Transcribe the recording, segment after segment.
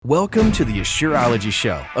Welcome to the Assureology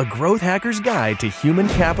Show, a growth hacker's guide to human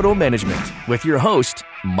capital management with your host,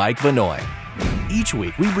 Mike Vanoy. Each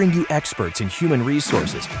week, we bring you experts in human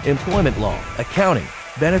resources, employment law, accounting,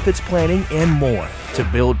 benefits planning, and more to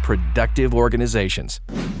build productive organizations.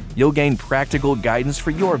 You'll gain practical guidance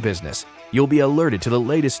for your business. You'll be alerted to the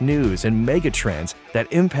latest news and mega trends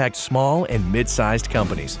that impact small and mid-sized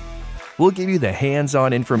companies. We'll give you the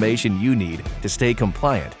hands-on information you need to stay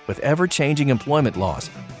compliant with ever-changing employment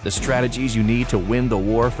laws, the strategies you need to win the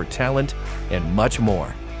war for talent, and much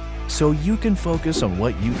more, so you can focus on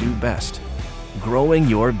what you do best, growing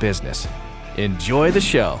your business. Enjoy the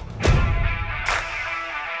show.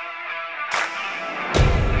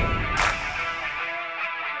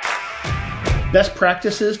 Best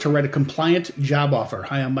practices to write a compliant job offer.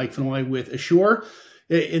 Hi, I'm Mike Vanoy with Assure.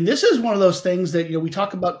 And this is one of those things that, we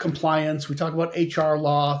talk about compliance, we talk about HR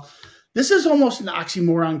law. This is almost an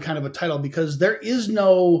oxymoron kind of a title because there is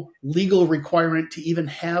no legal requirement to even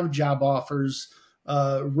have job offers,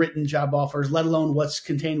 written job offers, let alone what's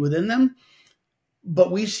contained within them.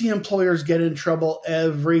 But we see employers get in trouble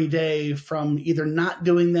every day from either not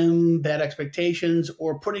doing them, bad expectations,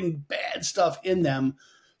 or putting bad stuff in them.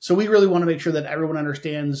 So we really want to make sure that everyone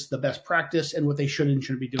understands the best practice and what they should and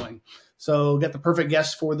shouldn't be doing. So got the perfect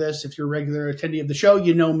guest for this. If you're a regular attendee of the show,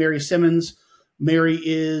 you know Mary Simmons. Mary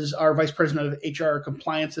is our Vice President of HR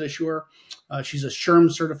Compliance at Assure. She's a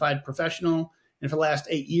SHRM certified professional. And for the last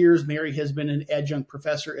 8 years, Mary has been an adjunct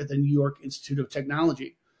professor at the New York Institute of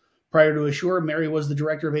Technology. Prior to Assure, Mary was the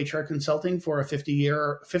director of HR consulting for a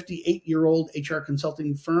 58-year-old HR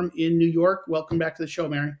consulting firm in New York. Welcome back to the show,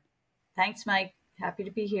 Mary. Thanks, Mike. Happy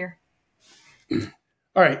to be here. All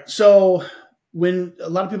right. So when a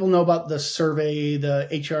lot of people know about the survey, the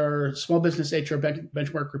HR small business HR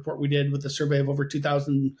benchmark report we did with the survey of over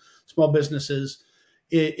 2,000 small businesses,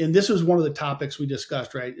 and this was one of the topics we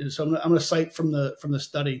discussed, right? And so I'm going to cite from the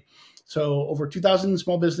study. So over 2,000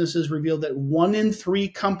 small businesses revealed that 1 in 3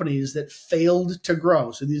 companies that failed to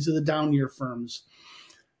grow, so these are the down year firms,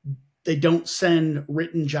 they don't send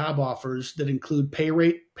written job offers that include pay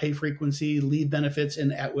rate, pay frequency, leave benefits,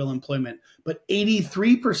 and at-will employment. But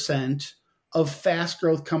 83% of fast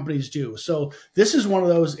growth companies do. So this is one of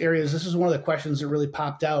those areas, this is one of the questions that really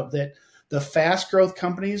popped out, that the fast growth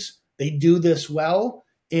companies, they do this well.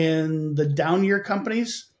 In the down year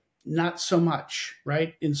companies, not so much,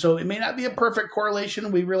 right? And so it may not be a perfect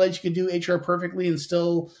correlation. We realize you can do HR perfectly and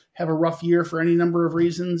still have a rough year for any number of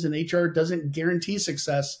reasons, and HR doesn't guarantee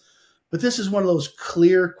success. But this is one of those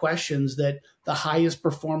clear questions that the highest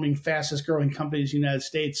performing, fastest growing companies in the United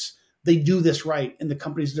States, they do this right. And the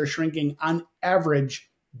companies that are shrinking on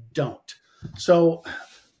average don't. So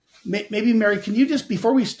maybe, Mary, can you just,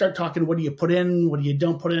 before we start talking, what do you put in, what do you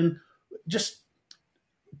don't put in, just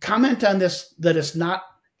comment on this, that it's not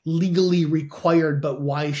legally required, but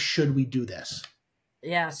why should we do this?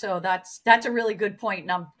 Yeah, so that's a really good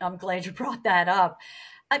point. And I'm glad you brought that up.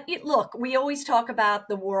 Look, we always talk about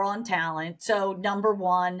the war on talent. So number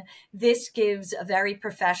one, this gives a very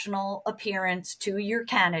professional appearance to your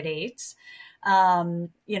candidates,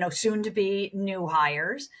 soon to be new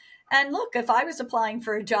hires. And look, if I was applying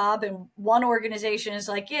for a job and one organization is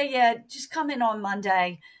like, yeah, just come in on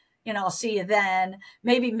Monday, I'll see you then,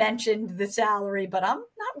 maybe mentioned the salary, but I'm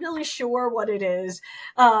not really sure what it is,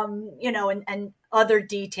 and other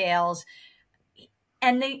details.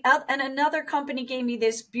 And another company gave me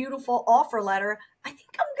this beautiful offer letter. I think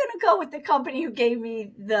I'm going to go with the company who gave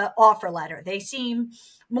me the offer letter. They seem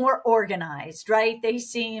more organized, right? They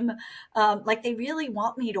seem like they really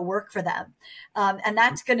want me to work for them. And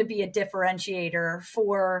that's going to be a differentiator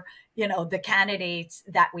for, the candidates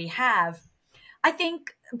that we have. I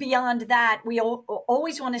think beyond that, we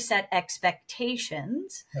always want to set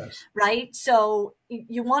expectations, yes, right? So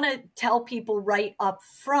you want to tell people right up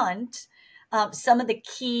front some of the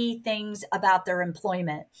key things about their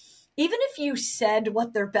employment. Even if you said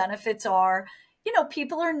what their benefits are,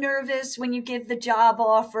 people are nervous when you give the job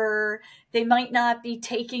offer. They might not be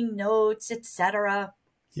taking notes, etc.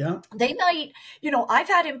 Yeah. They might, I've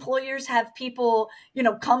had employers have people,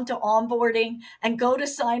 come to onboarding and go to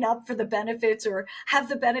sign up for the benefits or have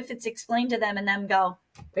the benefits explained to them and then go,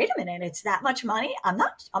 wait a minute, it's that much money? I'm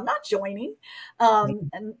not joining.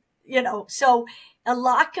 And so a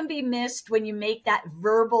lot can be missed when you make that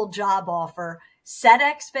verbal job offer, set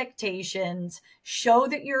expectations, show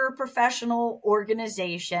that you're a professional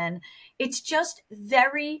organization. It's just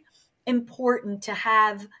very important to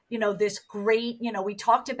have, this great, we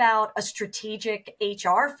talked about a strategic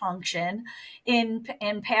HR function in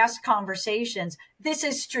past conversations. This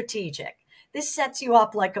is strategic. This sets you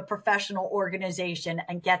up like a professional organization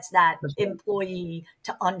and gets that That's right. employee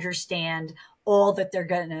to understand all that they're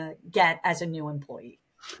going to get as a new employee.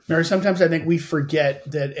 Mary, sometimes I think we forget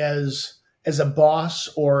that as a boss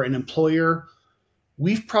or an employer,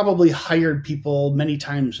 we've probably hired people many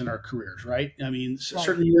times in our careers, right? I mean, Right.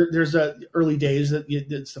 certainly there's early days that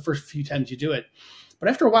it's the first few times you do it, but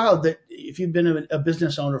after a while, that if you've been a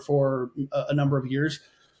business owner for a number of years,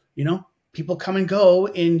 people come and go,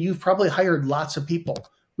 and you've probably hired lots of people.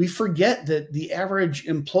 We forget that the average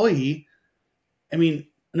employee, I mean,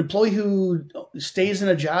 an employee who stays in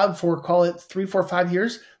a job for, call it 3, 4, 5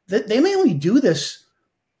 years, that they may only do this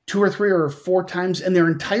 2 or 3 or 4 times in their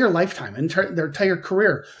entire lifetime, their entire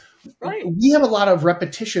career. Right. We have a lot of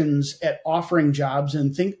repetitions at offering jobs,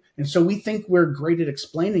 and so we think we're great at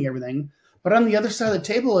explaining everything. But on the other side of the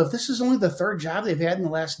table, if this is only the third job they've had in the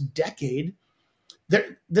last decade,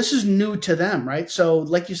 this is new to them, right? So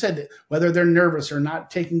like you said, whether they're nervous or not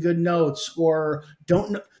taking good notes or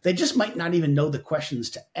don't know, they just might not even know the questions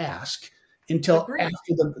to ask until Agreed.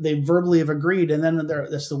 after they verbally have agreed. And then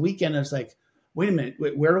that's the weekend. It's like, wait a minute,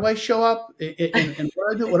 where do I show up? And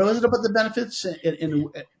what do I do? What is it about the benefits? And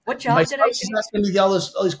what job my did I spouse is asking me all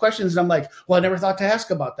these questions. And I'm like, well, I never thought to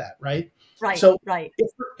ask about that, right? Right, So right.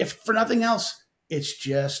 if for nothing else, it's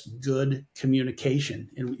just good communication.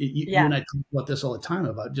 And you and I talk about this all the time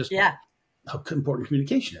about just how important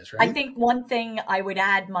communication is, right? I think one thing I would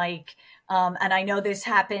add, Mike, and I know this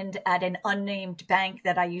happened at an unnamed bank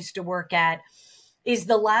that I used to work at, is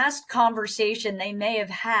the last conversation they may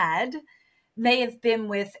have been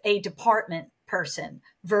with a department person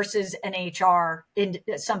versus an HR,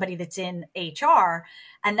 somebody that's in HR.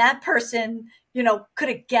 And that person, could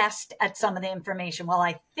have guessed at some of the information. Well,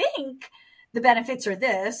 I think the benefits are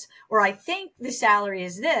this, or I think the salary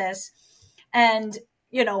is this, and,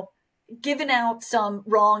 given out some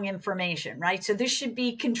wrong information, right? So this should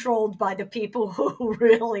be controlled by the people who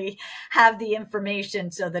really have the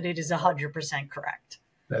information so that it is 100% correct.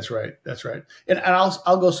 That's right. That's right. And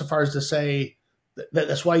I'll go so far as to say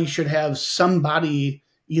that's why you should have somebody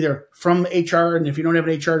either from HR, and if you don't have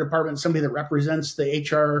an HR department, somebody that represents the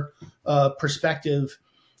HR perspective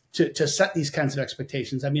to set these kinds of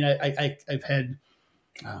expectations. I mean, I've had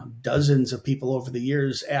dozens of people over the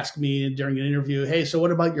years ask me during an interview, hey, so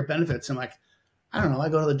what about your benefits? I'm like, I don't know. I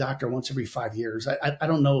go to the doctor once every 5 years. I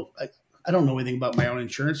don't know. I don't know anything about my own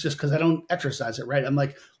insurance just because I don't exercise it, right? I'm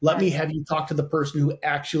like, let me have you talk to the person who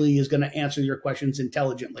actually is going to answer your questions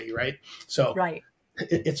intelligently, right? So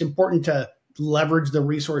it's important to leverage the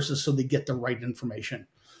resources so they get the right information.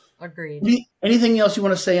 Agreed. Anything else you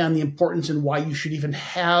want to say on the importance and why you should even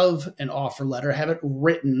have an offer letter, have it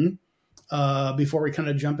written before we kind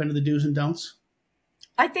of jump into the do's and don'ts?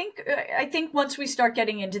 I think once we start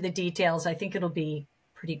getting into the details, I think it'll be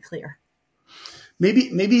pretty clear.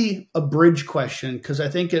 Maybe a bridge question, because I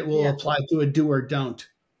think it will apply to a do or don't.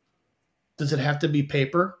 Does it have to be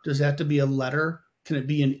paper? Does it have to be a letter? Can it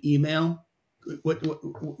be an email?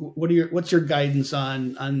 What's your guidance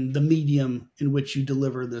on the medium in which you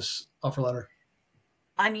deliver this offer letter?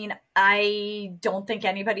 I mean, I don't think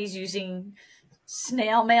anybody's using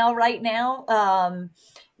snail mail right now.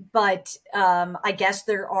 But I guess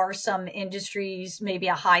there are some industries, maybe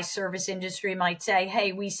a high service industry might say,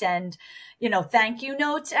 hey, we send, thank you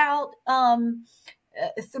notes out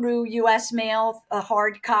through US mail, a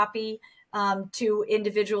hard copy to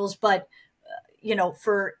individuals. But,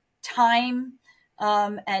 for time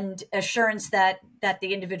and assurance that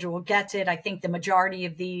the individual gets it, I think the majority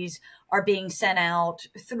of these are being sent out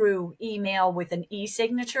through email with an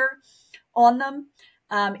e-signature on them.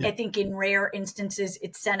 I think in rare instances,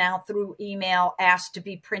 it's sent out through email, asked to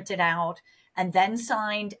be printed out, and then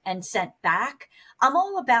signed and sent back. I'm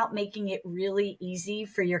all about making it really easy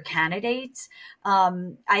for your candidates.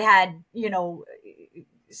 I had,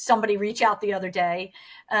 somebody reach out the other day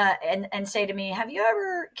and say to me,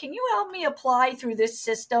 can you help me apply through this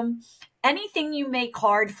system? Anything you make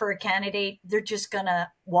hard for a candidate, they're just going to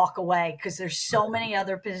walk away because there's so many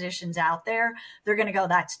other positions out there. They're going to go,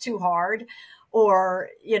 that's too hard. Or,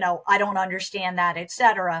 I don't understand that, et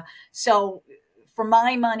cetera. So for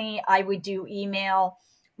my money, I would do email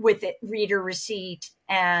with it, reader receipt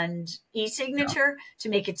and e-signature to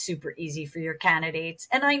make it super easy for your candidates.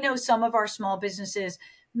 And I know some of our small businesses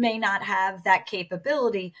may not have that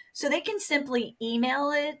capability, so they can simply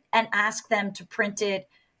email it and ask them to print it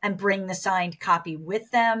and bring the signed copy with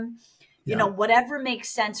them. Whatever makes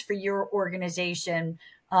sense for your organization.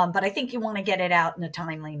 But I think you want to get it out in a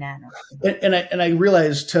timely manner. And I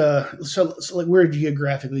realized so like we're a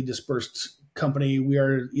geographically dispersed company. We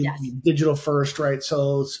are Yes. digital first, right?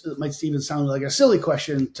 So it might even sound like a silly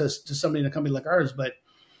question to somebody in a company like ours, but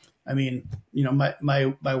I mean,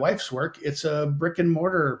 my wife's work, it's a brick and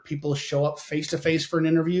mortar. People show up face to face for an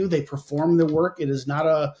interview. They perform the work. It's not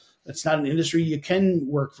an industry you can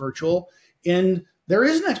work virtual. And there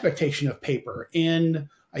is an expectation of paper. And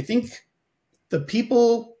I think the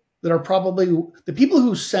people that are probably the people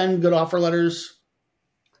who send good offer letters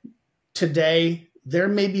today, they're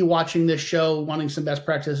maybe watching this show, wanting some best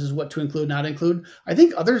practices, what to include, not include. I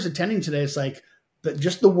think others attending today, it's like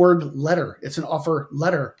just the word letter. It's an offer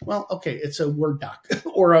letter. Well, okay, it's a Word doc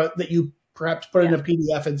or that you perhaps put in a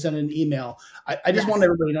PDF and send an email. I just want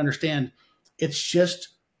everybody to understand it's just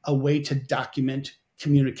a way to document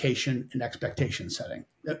communication and expectation setting.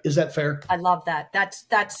 Is that fair? I love that.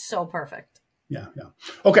 That's so perfect. Yeah.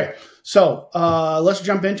 Okay. So let's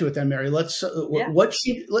jump into it then, Mary.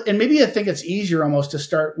 And maybe I think it's easier almost to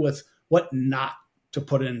start with what not to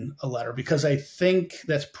put in a letter, because I think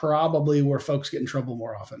that's probably where folks get in trouble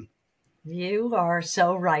more often. You are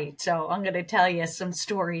so right. So I'm going to tell you some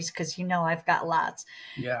stories because I've got lots.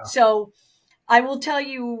 Yeah. So I will tell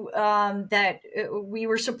you that we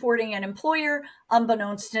were supporting an employer,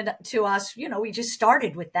 unbeknownst to us. We just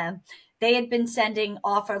started with them. They had been sending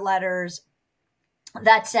offer letters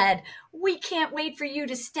that said, "We can't wait for you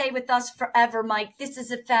to stay with us forever, Mike. This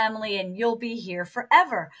is a family and you'll be here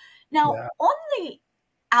forever." Now, on the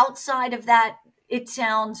outside of that, it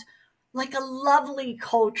sounds like a lovely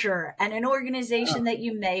culture and an organization that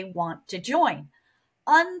you may want to join.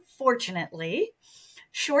 Unfortunately,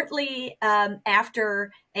 shortly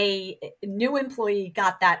after a new employee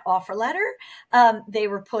got that offer letter, they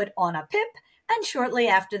were put on a PIP, and shortly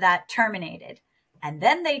after that terminated. And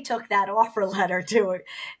then they took that offer letter to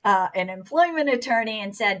an employment attorney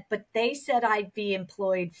and said, "But they said I'd be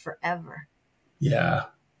employed forever." Yeah.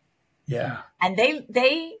 And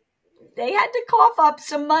they had to cough up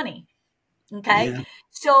some money. Okay. Yeah.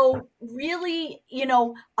 So really,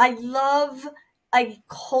 I love a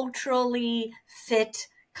culturally fit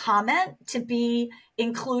comment to be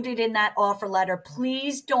included in that offer letter.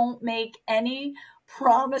 Please don't make any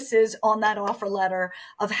promises on that offer letter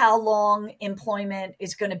of how long employment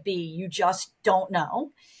is going to be. You just don't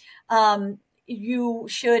know. You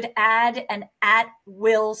should add an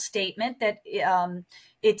at-will statement that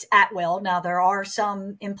it's at will. Now, there are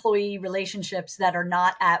some employee relationships that are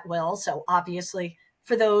not at will. So obviously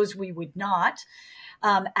for those, we would not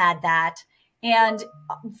add that. And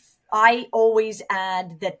I always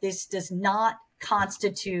add that this does not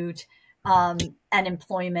constitute an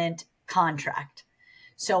employment contract.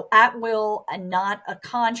 So at will and not a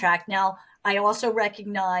contract. Now, I also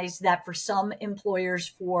recognize that for some employers,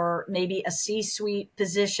 for maybe a C-suite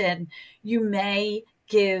position, you may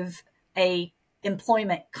give a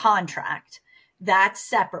employment contract. That's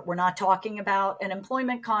separate. We're not talking about an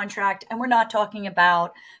employment contract, and we're not talking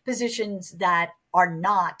about positions that are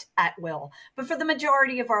not at will. But for the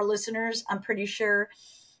majority of our listeners, I'm pretty sure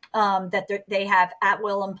that they have at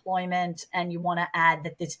will employment, and you want to add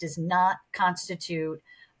that this does not constitute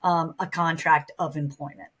a contract of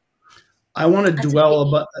employment. I want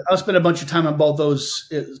to I'll spend a bunch of time on both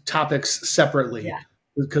those topics separately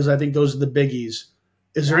because I think those are the biggies.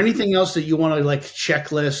 Is there anything else that you want to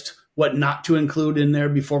checklist what not to include in there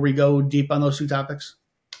before we go deep on those two topics?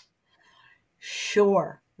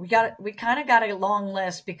 Sure. We kind of got a long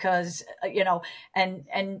list because, and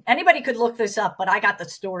anybody could look this up, but I got the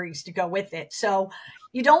stories to go with it. So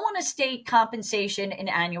you don't want to state compensation in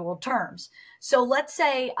annual terms. So let's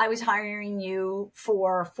say I was hiring you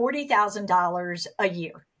for $40,000 a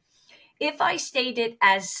year. If I state it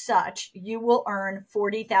as such, you will earn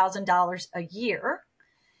 $40,000 a year.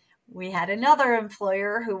 We had another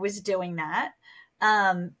employer who was doing that.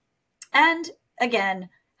 And again,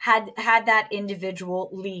 had that individual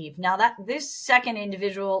leave. Now this second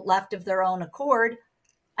individual left of their own accord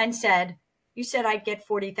and said, "You said I'd get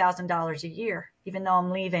 $40,000 a year, even though I'm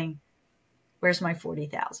leaving. Where's my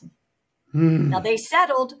 $40,000?" Now they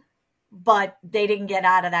settled, but they didn't get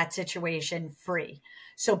out of that situation free.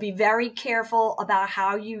 So be very careful about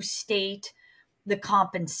how you state the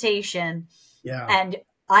compensation. Yeah. And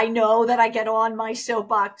I know that I get on my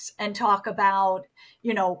soapbox and talk about,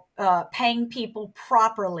 paying people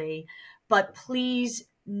properly, but please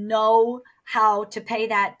know how to pay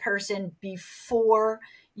that person before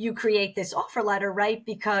you create this offer letter, right?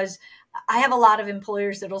 Because I have a lot of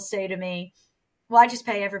employers that'll say to me, "Well, I just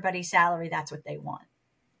pay everybody's salary. That's what they want."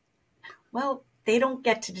 Well, they don't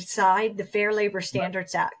get to decide. The Fair Labor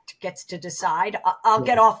Standards Act gets to decide. I'll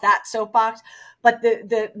get off that soapbox. But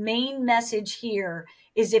the main message here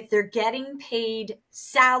is if they're getting paid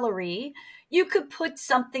salary, You could put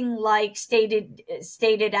something like stated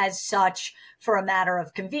as such for a matter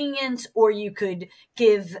of convenience, or you could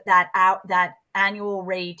give that annual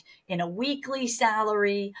rate in a weekly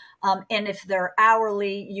salary. And if they're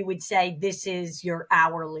hourly, you would say this is your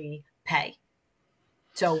hourly pay.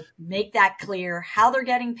 So make that clear how they're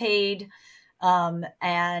getting paid,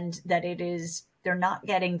 and that they're not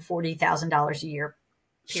getting $40,000 a year.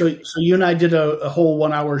 So you and I did a whole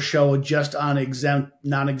 1 hour show just on exempt,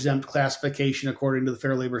 non-exempt classification according to the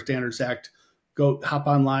Fair Labor Standards Act. Go hop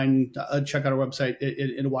online, check out our website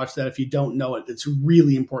and watch that. If you don't know it, it's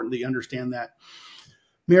really important that you understand that.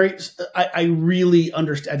 Mary, I really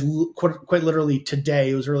understand. Quite literally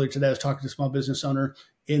today, it was earlier today, I was talking to a small business owner,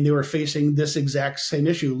 and they were facing this exact same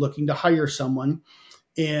issue, looking to hire someone.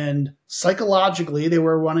 And psychologically, they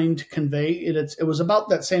were wanting to convey it. It was about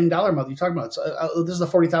that same dollar amount you're talking about. This is a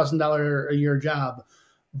 $40,000 a year job,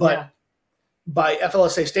 but by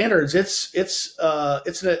FLSA standards, it's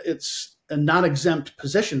a non-exempt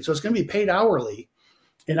position, so it's going to be paid hourly.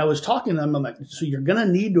 And I was talking to them. I'm like, so you're going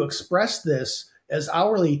to need to express this as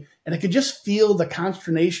hourly, and I could just feel the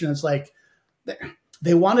consternation. It's like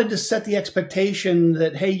they wanted to set the expectation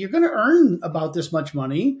that, hey, you're going to earn about this much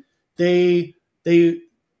money. They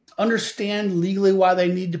understand legally why they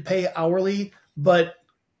need to pay hourly, but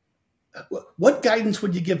what guidance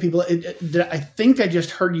would you give people? I think I just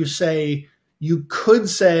heard you say you could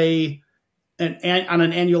say on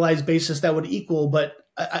an annualized basis that would equal, but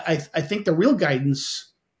I think the real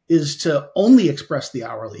guidance is to only express the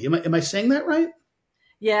hourly. Am I saying that right?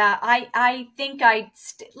 Yeah, I think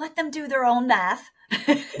let them do their own math.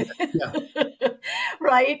 Yeah.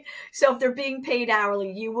 Right? So if they're being paid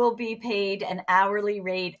hourly, you will be paid an hourly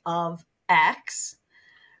rate of X,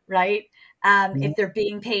 right? If they're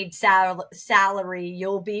being paid salary,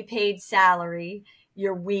 you'll be paid salary.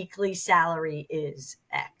 Your weekly salary is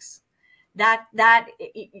X. That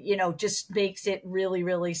just makes it really,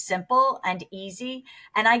 really simple and easy.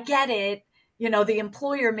 And I get it. The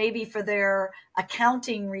employer, maybe for their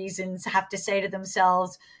accounting reasons, have to say to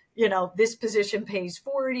themselves, this position pays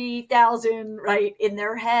 40,000, right, in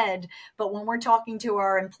their head. But when we're talking to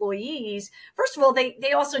our employees, first of all,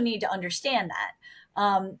 they also need to understand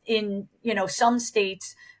that. In some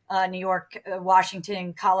states, New York,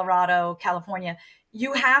 Washington, Colorado, California,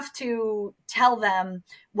 you have to tell them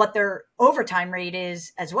what their overtime rate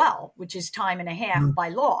is as well, which is time and a half by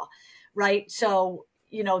law, right? So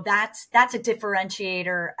that's a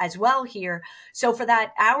differentiator as well here. So for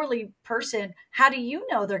that hourly person, how do you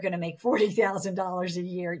know they're going to make $40,000 a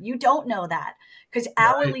year? You don't know that, because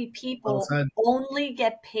hourly people only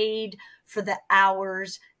get paid for the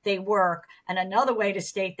hours they work. And another way to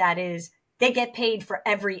state that is they get paid for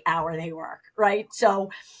every hour they work, right? So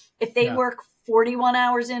if they work 41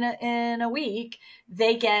 hours in a week,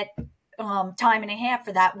 they get time and a half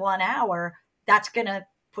for that 1 hour. That's going to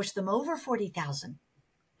push them over 40,000.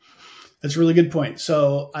 That's a really good point.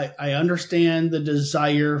 So I understand the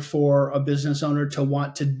desire for a business owner to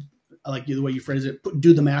want to, I like the way you phrase it,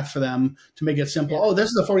 do the math for them to make it simple. Yeah. Oh,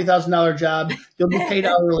 this is a $40,000 job. You'll be paid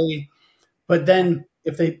hourly. But then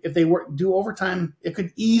if they do overtime, it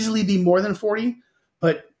could easily be more than 40,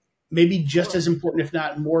 but maybe just as important, if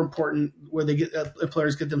not more important, where they get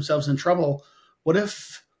employers get themselves in trouble. What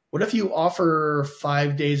if you offer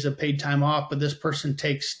 5 days of paid time off, but this person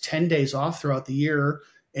takes 10 days off throughout the year,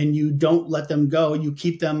 and you don't let them go? You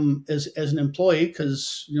keep them as an employee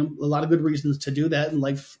because a lot of good reasons to do that, and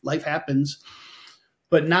life happens.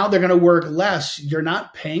 But now they're going to work less. You're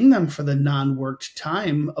not paying them for the non-worked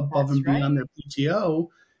time above and beyond their PTO.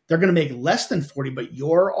 They're going to make less than 40, but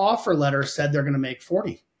your offer letter said they're going to make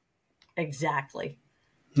 40. Exactly.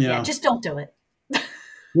 Yeah. Just don't do it.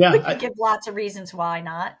 Yeah. We can give lots of reasons why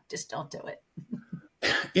not. Just don't do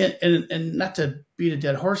it. And not to beat a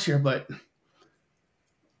dead horse here, but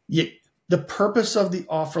the purpose of the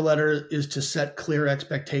offer letter is to set clear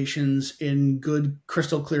expectations in good,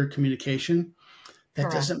 crystal clear communication. That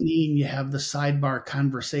Correct. Doesn't mean you have the sidebar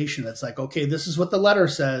conversation that's like, okay, this is what the letter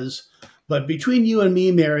says, but between you and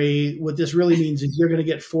me, Mary, what this really means is you're going to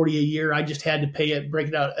get 40 a year. I just had to break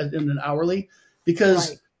it out in an hourly,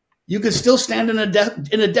 because you could still stand in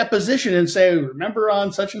a deposition and say, remember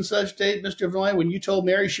on such and such date, Mr. Vanoy, when you told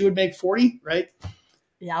Mary she would make 40, right?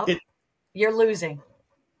 Yeah. You're losing.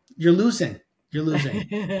 You're losing.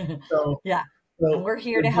 So yeah. So and we're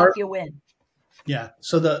here to help you win. Yeah.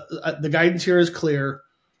 So the guidance here is clear.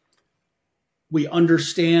 We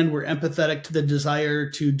understand, we're empathetic to the desire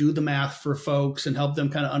to do the math for folks and help them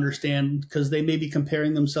kind of understand, because they may be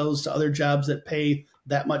comparing themselves to other jobs that pay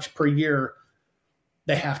that much per year.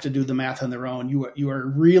 They have to do the math on their own. You are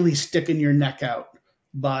really sticking your neck out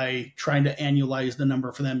by trying to annualize the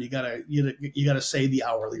number for them. You gotta say the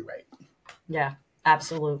hourly rate. Yeah,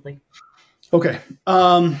 absolutely. Okay.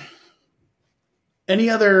 Any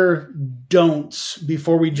other don'ts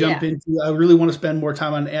before we jump into? I really want to spend more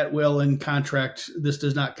time on at will and contract. This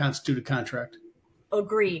does not constitute a contract.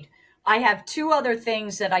 Agreed. I have two other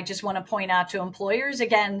things that I just want to point out to employers.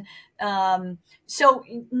 Again, so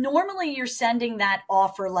normally you're sending that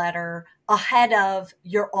offer letter ahead of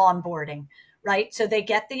your onboarding, right? So they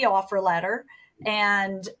get the offer letter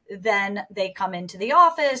and then they come into the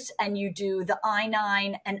office and you do the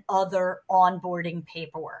I-9 and other onboarding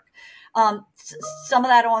paperwork. Some of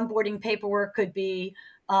that onboarding paperwork could be,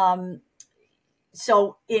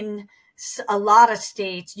 so in a lot of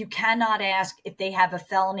states, you cannot ask if they have a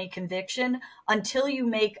felony conviction until you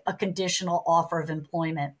make a conditional offer of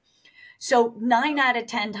employment. So 9 out of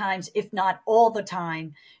 10 times, if not all the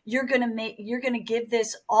time, you're going to give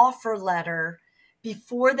this offer letter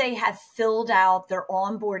before they have filled out their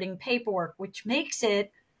onboarding paperwork, which makes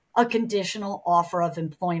it a conditional offer of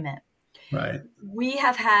employment. Right. We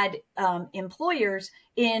have had employers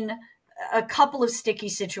in a couple of sticky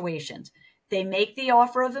situations. They make the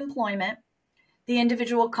offer of employment. The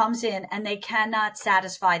individual comes in and they cannot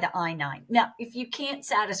satisfy the I-9. Now, if you can't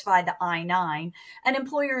satisfy the I-9, an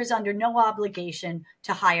employer is under no obligation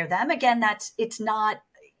to hire them. Again, it's not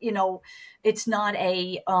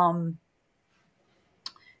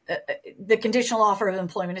the conditional offer of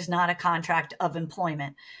employment is not a contract of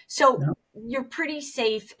employment. So you're pretty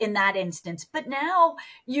safe in that instance. But now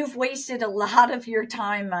you've wasted a lot of your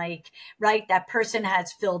time, Mike, right? That person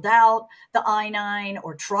has filled out the I-9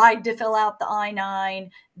 or tried to fill out the I-9.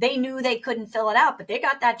 They knew they couldn't fill it out, but they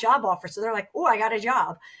got that job offer. So they're like, oh, I got a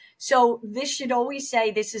job. So this should always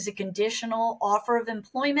say this is a conditional offer of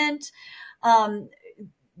employment.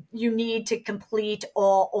 You need to complete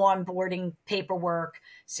all onboarding paperwork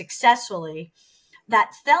successfully.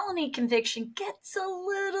 That felony conviction gets a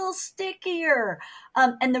little stickier.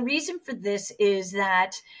 And the reason for this is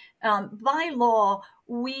that by law,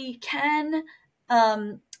 we can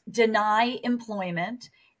deny employment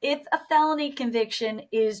if a felony conviction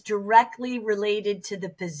is directly related to the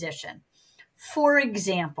position. For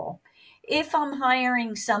example, if I'm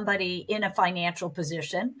hiring somebody in a financial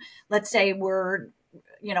position, let's say we're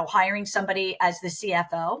hiring somebody as the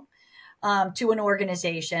CFO to an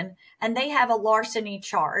organization, and they have a larceny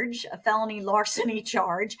charge, a felony larceny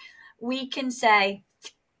charge, we can say,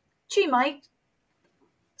 gee, Mike,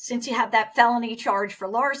 since you have that felony charge for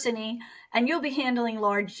larceny and you'll be handling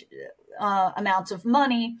large amounts of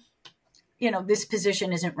money, this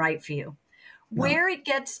position isn't right for you. No. Where it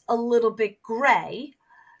gets a little bit gray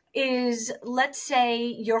is, let's say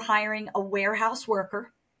you're hiring a warehouse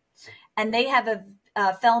worker and they have a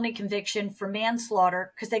felony conviction for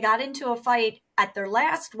manslaughter because they got into a fight at their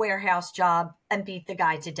last warehouse job and beat the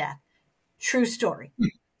guy to death. True story.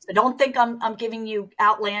 So don't think I'm giving you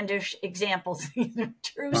outlandish examples. These are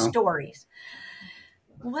true stories.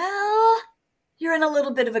 Well, you're in a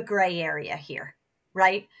little bit of a gray area here,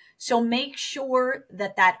 right? So make sure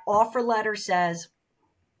that offer letter says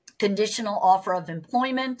conditional offer of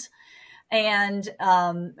employment and,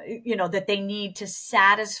 that they need to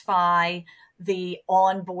satisfy the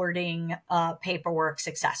onboarding paperwork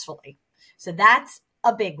successfully. So that's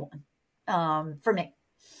a big one for me.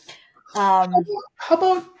 How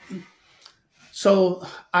about, so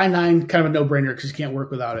I-9, kind of a no-brainer because you can't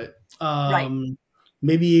work without it. Right.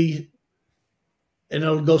 Maybe, and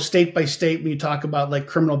it'll go state by state when you talk about like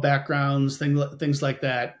criminal backgrounds, things like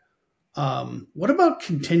that. What about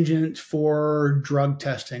contingent for drug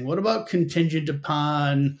testing? What about contingent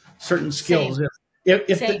upon certain skills? Same.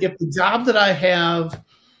 If the job that I have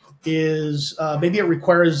is maybe it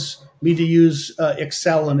requires me to use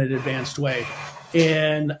Excel in an advanced way,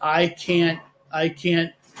 and I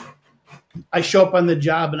show up on the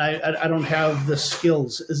job and I don't have the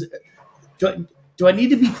skills. Do I need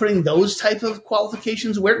to be putting those type of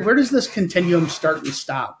qualifications? Where does this continuum start and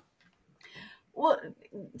stop? Well,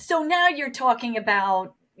 so now you're talking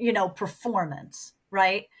about, performance,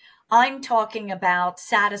 right? I'm talking about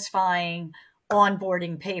satisfying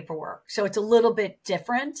onboarding paperwork. So it's a little bit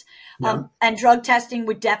different. Yeah. And drug testing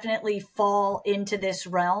would definitely fall into this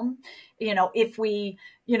realm. If we,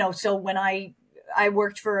 so when I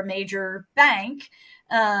worked for a major bank,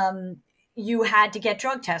 you had to get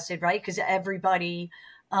drug tested, right? Because everybody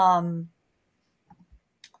had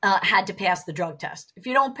to pass the drug test. If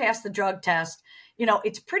you don't pass the drug test,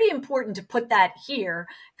 it's pretty important to put that here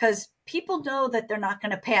because people know that they're not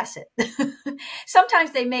going to pass it.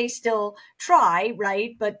 Sometimes they may still try,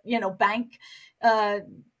 right? But, bank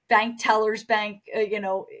tellers,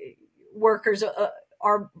 workers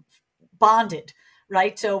are bonded,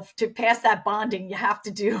 right? So to pass that bonding, you have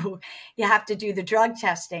to do the drug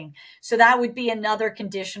testing. So that would be another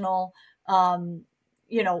conditional, onboarding,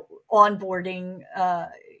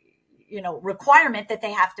 requirement that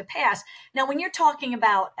they have to pass. Now, when you're talking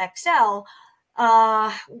about Excel,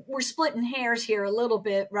 we're splitting hairs here a little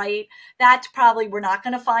bit, right? That's probably, we're not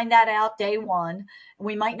going to find that out day one.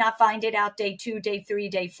 We might not find it out day 2, day 3,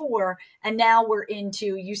 day 4. And now we're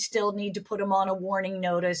into, you still need to put them on a warning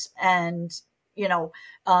notice and,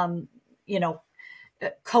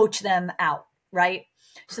 coach them out, right?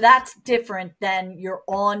 So that's different than your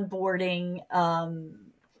onboarding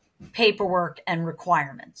paperwork and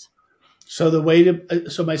requirements. So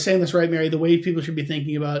so by saying this right, Mary, the way people should be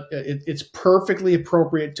thinking about it's perfectly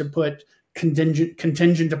appropriate to put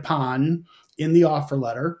contingent upon in the offer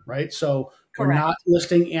letter, right? So Correct. We're not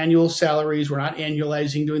listing annual salaries. We're not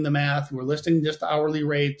annualizing, doing the math. We're listing just the hourly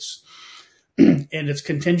rates, and it's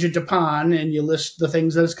contingent upon, and you list the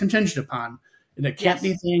things that it's contingent upon. And it can't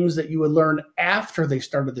be things that you would learn after they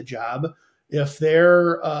started the job. If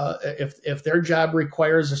their job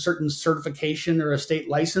requires a certain certification or a state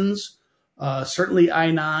license, certainly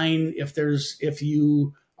I-9. If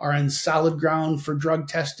you are on solid ground for drug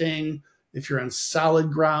testing, if you're on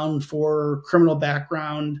solid ground for criminal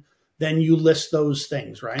background, then you list those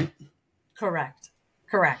things, right? Correct.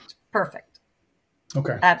 Perfect.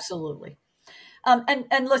 Okay. Absolutely.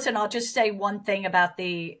 And listen, I'll just say one thing about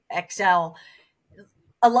the Excel.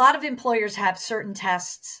 A lot of employers have certain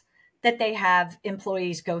tests that they have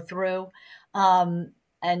employees go through.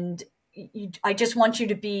 And I just want you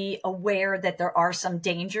to be aware that there are some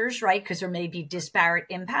dangers, right? Because there may be disparate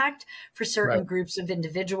impact for certain groups of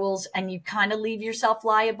individuals, and you kind of leave yourself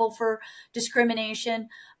liable for discrimination.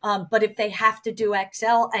 But if they have to do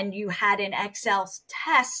Excel and you had an Excel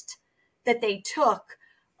test that they took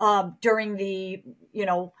during the,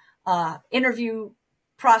 interview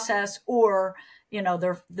process or,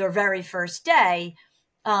 their very first day,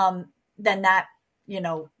 then that,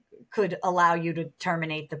 could allow you to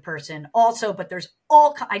terminate the person also. But there's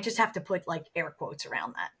I just have to put like air quotes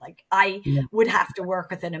around that. Like I would have to work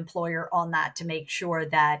with an employer on that to make sure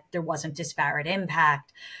that there wasn't disparate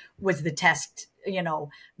impact. Was the test,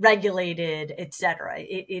 regulated, et cetera.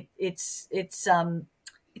 It's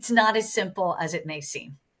not as simple as it may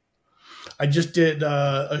seem. I just did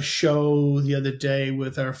a show the other day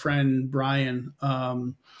with our friend Brian,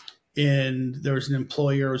 and there was an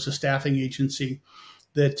employer, it was a staffing agency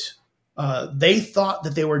that they thought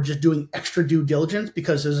that they were just doing extra due diligence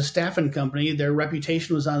because as a staffing company, their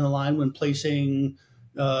reputation was on the line when placing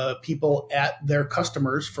people at their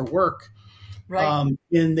customers for work. Right.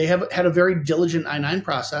 And they had a very diligent I-9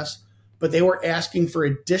 process, but they were asking for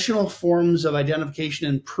additional forms of identification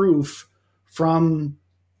and proof from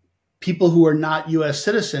people who are not U.S.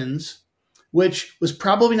 citizens, which was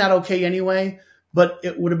probably not okay anyway, but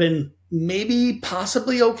it would have been maybe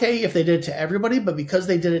possibly okay if they did it to everybody. But because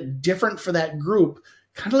they did it different for that group,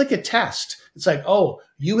 kind of like a test, it's like, oh,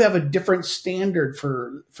 you have a different standard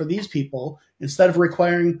for these people. Instead of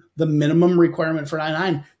requiring the minimum requirement for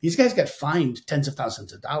I-9, these guys got fined tens of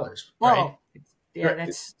thousands of dollars. Well, right? Yeah,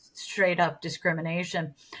 that's straight up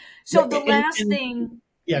discrimination. So the last thing.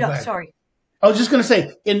 Yeah, no, sorry. I was just going to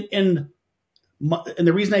say, and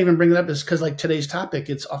the reason I even bring it up is because, like today's topic,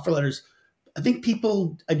 it's offer letters. I think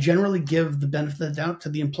people generally give the benefit of the doubt to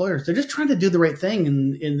the employers. They're just trying to do the right thing,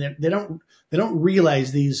 and they don't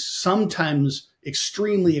realize these sometimes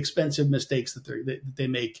extremely expensive mistakes that they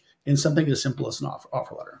make in something as simple as an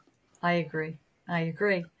offer letter. I agree. That's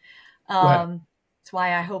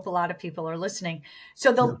why I hope a lot of people are listening.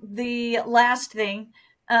 So the last thing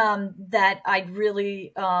that I'd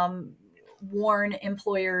really warn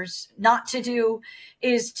employers not to do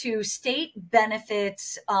is to state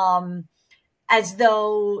benefits as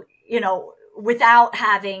though, without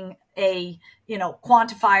having a,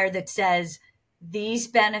 quantifier that says these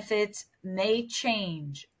benefits may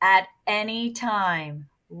change at any time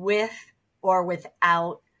with or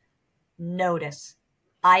without notice.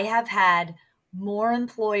 I have had more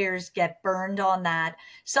employers get burned on that.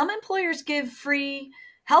 Some employers give free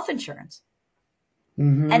health insurance.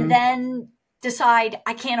 Mm-hmm. And then decide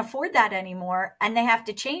I can't afford that anymore, and they have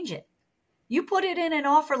to change it. You put it in an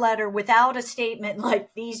offer letter without a statement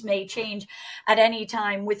like these may change at any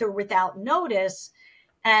time with or without notice,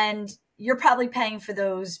 and you're probably paying for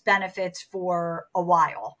those benefits for a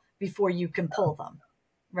while before you can pull them,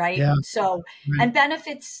 right? Yeah. So, and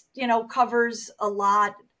benefits, covers a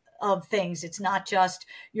lot of things. It's not just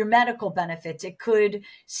your medical benefits. It could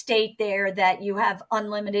state there that you have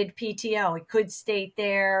unlimited PTO. It could state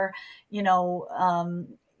there,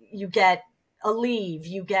 you get a leave,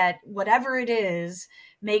 you get whatever it is,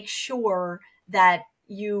 make sure that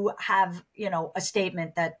you have, a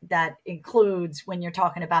statement that includes, when you're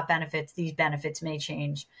talking about benefits, these benefits may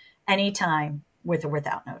change anytime with or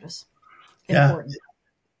without notice. Important. Yeah.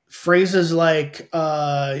 Phrases like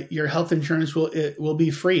your health insurance will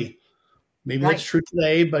be free. Maybe Right. that's true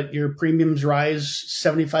today, but your premiums rise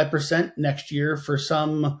 75% next year for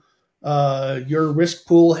some. Your risk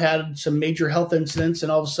pool had some major health incidents,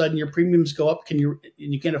 and all of a sudden your premiums go up. And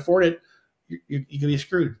you can't afford it. You can be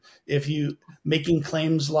screwed. If you making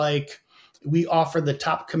claims like we offer the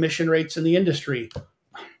top commission rates in the industry,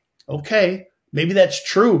 okay, maybe that's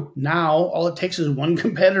true. Now all it takes is one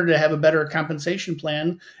competitor to have a better compensation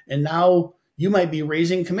plan, and now you might be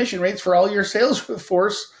raising commission rates for all your sales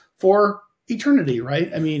force for eternity,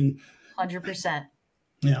 right? I mean, 100%.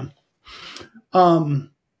 Yeah.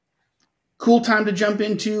 Cool time to jump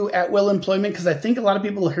into at-will employment, because I think a lot of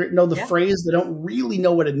people know the phrase, they don't really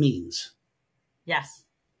know what it means. Yes.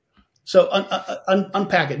 So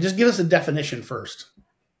unpack it. Just give us a definition first.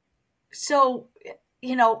 So,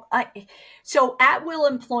 at-will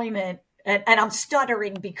employment, and I'm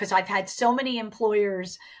stuttering because I've had so many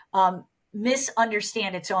employers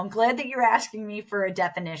misunderstand it. So I'm glad that you're asking me for a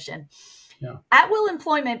definition. Yeah. At-will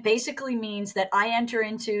employment basically means that I enter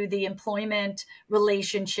into the employment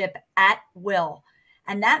relationship at will.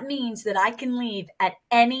 And that means that I can leave at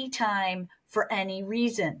any time for any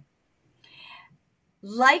reason.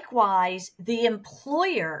 Likewise, the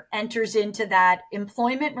employer enters into that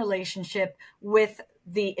employment relationship with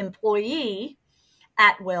the employee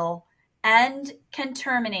at will and can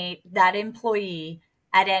terminate that employee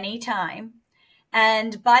at any time.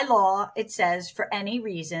 And by law, it says for any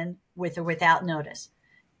reason, with or without notice.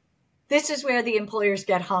 This is where the employers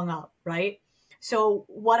get hung up, right? So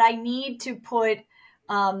what I need to put,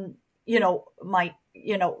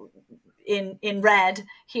 in red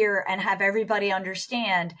here and have everybody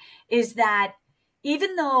understand is that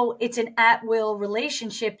even though it's an at-will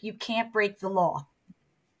relationship, you can't break the law.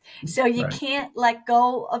 So you can't let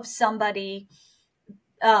go of somebody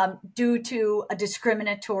due to a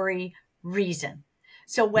discriminatory reason.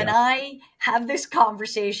 So when I have this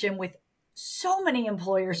conversation with so many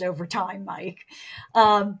employers over time, Mike,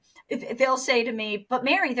 they'll say to me, but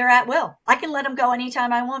Mary, they're at will. I can let them go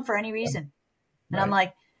anytime I want for any reason. And I'm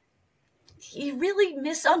like, you're really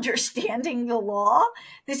misunderstanding the law.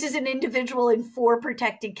 This is an individual in 4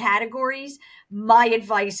 protected categories. My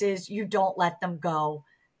advice is you don't let them go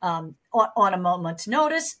on a moment's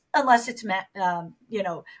notice, unless it's,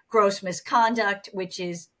 gross misconduct, which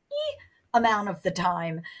is amount of the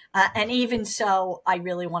time. And even so, I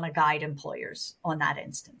really want to guide employers on that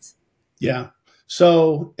instance. Yeah.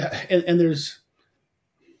 So, and there's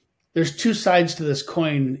 2 sides to this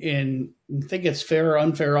coin, and think it's fair or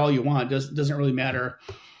unfair all you want. Doesn't really matter.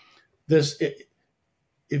 If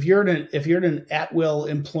you're in an at-will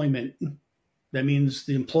employment, that means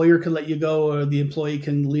the employer can let you go or the employee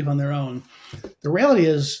can leave on their own. The reality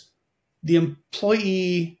is the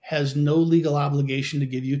employee has no legal obligation to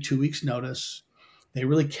give you 2 weeks notice. They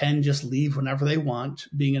really can just leave whenever they want,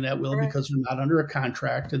 being an at-will, because they're not under a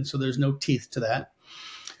contract. And so there's no teeth to that.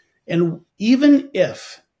 And even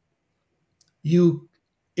if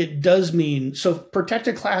it does mean, so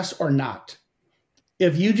protected class or not,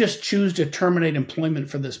 if you just choose to terminate employment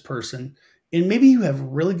for this person, and maybe you have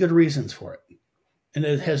really good reasons for it, and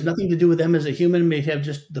it has nothing to do with them as a human, may have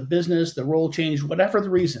just the business, the role change, whatever the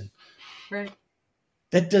reason. Right.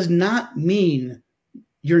 That does not mean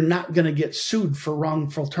you're not going to get sued for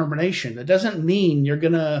wrongful termination. It doesn't mean you're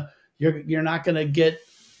not going to get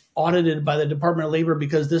audited by the Department of Labor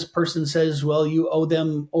because this person says, well, you owe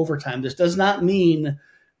them overtime. This does not mean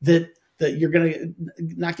that you're going to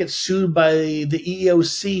not get sued by the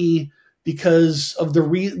EEOC because of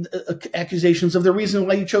the accusations of the reason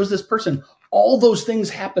why you chose this person. All those things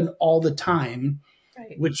happen all the time,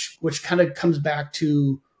 which kind of comes back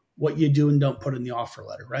to what you do and don't put in the offer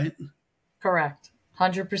letter, right? Correct.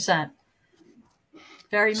 100%.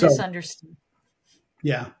 Very misunderstood.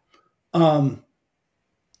 Yeah.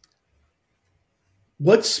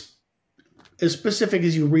 What's as specific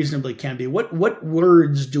as you reasonably can be? What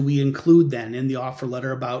words do we include then in the offer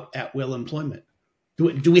letter about at-will employment?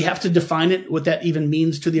 Do we have to define it, what that even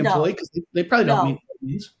means to the employee? Because they probably don't mean what it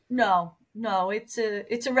means. No, it's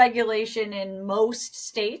a regulation in most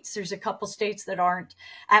states. There's a couple states that aren't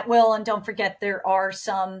at will. And don't forget, there are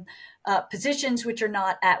some positions which are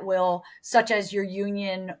not at will, such as your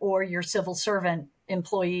union or your civil servant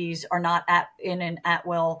employees are not in an at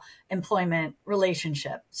will employment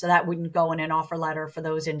relationship. So that wouldn't go in an offer letter for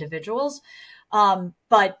those individuals.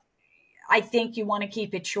 But I think you want to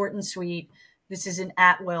keep it short and sweet. this is an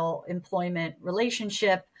at-will employment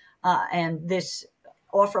relationship, and this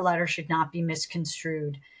offer letter should not be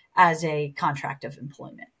misconstrued as a contract of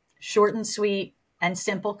employment. Short and sweet and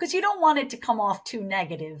simple, because you don't want it to come off too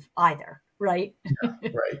negative either, right?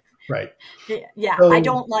 Yeah, right. Yeah, so, I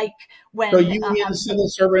don't like when... So union civil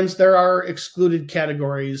servants, there are excluded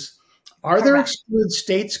categories. Are there excluded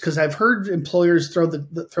states? Because I've heard employers throw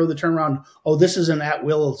the term around, oh, this is an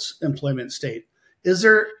at-will employment state.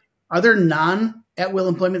 Are there non-at-will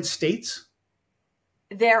employment states?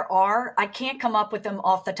 There are. I can't come up with them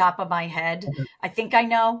off the top of my head. Okay. I think I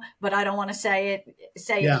know, but I don't want to say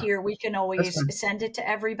it here. We can always send it to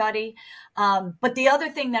everybody. But the other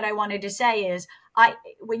thing that I wanted to say is,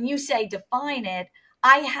 when you say define it,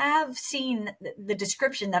 I have seen the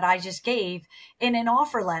description that I just gave in an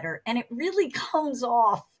offer letter, and it really comes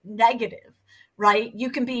off negative, right? You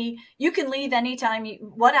can leave anytime.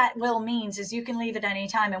 What at will means is you can leave at any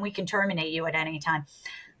time, and we can terminate you at any time.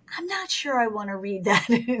 I'm not sure I want to read that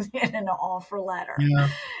in an offer letter,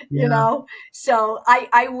 you know? So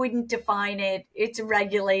I wouldn't define it. It's a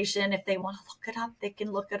regulation. If they want to look it up, they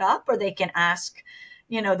can look it up, or they can ask,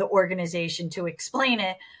 the organization to explain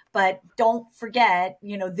it. But don't forget,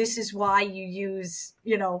 this is why you use,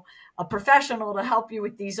 a professional to help you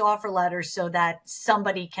with these offer letters, so that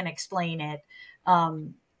somebody can explain it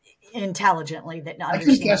intelligently. I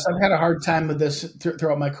confess I've had a hard time with this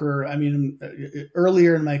throughout my career. I mean,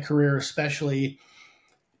 earlier in my career, especially,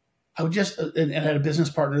 I would and had a business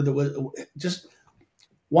partner that was just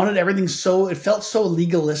wanted everything it felt so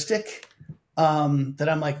legalistic, that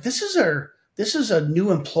I'm like, this is a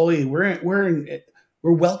new employee.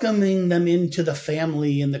 We're welcoming them into the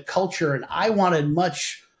family and the culture. And I wanted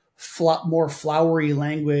much more flowery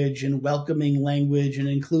language and welcoming language and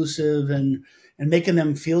inclusive and making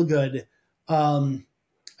them feel good.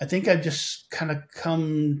 I think I've just kind of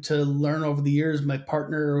come to learn over the years, my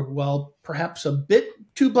partner, while perhaps a bit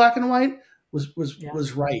too black and white,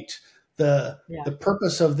 was right. The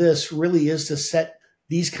purpose of this really is to set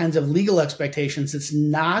these kinds of legal expectations. It's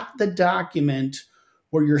not the document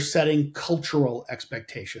where you're setting cultural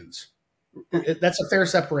expectations. That's a fair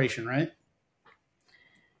separation, right?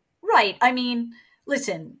 Right. I mean,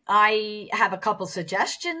 listen, I have a couple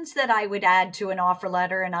suggestions that I would add to an offer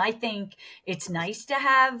letter, and I think it's nice to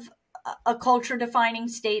have a culture defining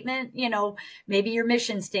statement, maybe your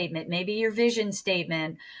mission statement, maybe your vision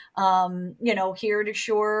statement, here at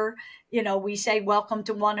Assure, we say, welcome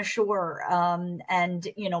to One Assure, and,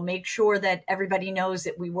 make sure that everybody knows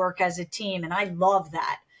that we work as a team. And I love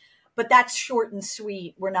that, but that's short and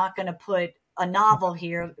sweet. We're not going to put a novel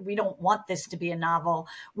here. We don't want this to be a novel.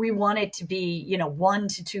 We want it to be, 1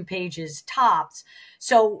 to 2 pages tops.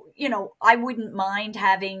 So, I wouldn't mind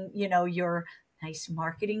having, your nice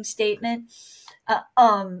marketing statement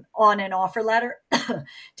on an offer letter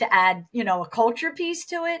to add, a culture piece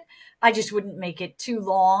to it. I just wouldn't make it too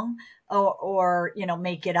long or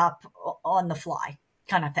make it up on the fly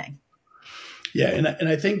kind of thing. Yeah. And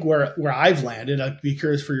I think where I've landed, I'd be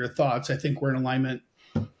curious for your thoughts. I think we're in alignment.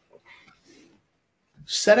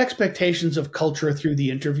 Set expectations of culture through the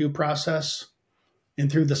interview process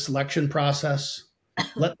and through the selection process.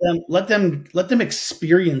 Let them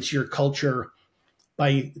experience your culture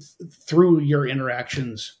through your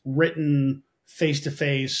interactions, written,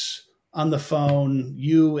 face-to-face, on the phone,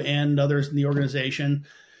 you and others in the organization.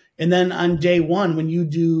 And then on day one, when you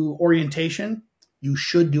do orientation, you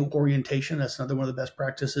should do orientation. That's another one of the best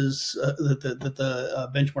practices that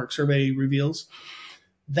the benchmark survey reveals.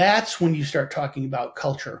 That's when you start talking about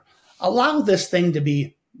culture. Allow this thing to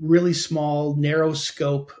be really small, narrow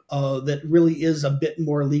scope that really is a bit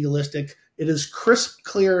more legalistic. It is crisp,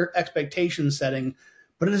 clear expectation setting,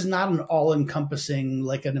 but it is not an all-encompassing,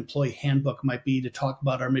 like an employee handbook might be, to talk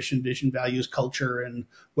about our mission, vision, values, culture, and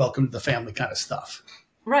welcome to the family kind of stuff.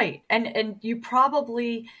 Right. And you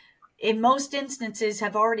probably, in most instances,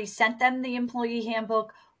 have already sent them the employee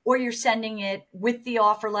handbook, or you're sending it with the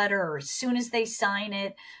offer letter or as soon as they sign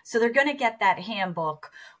it. So they're going to get that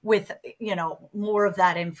handbook with, more of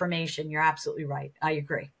that information. You're absolutely right. I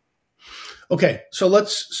agree. Okay.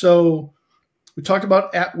 So we talked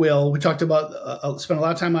about at will. We talked about, spent a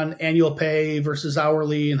lot of time on annual pay versus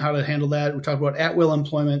hourly and how to handle that. We talked about at will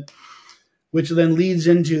employment, which then leads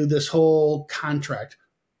into this whole contract.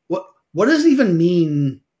 What does it even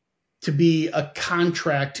mean to be a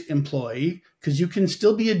contract employee? Because you can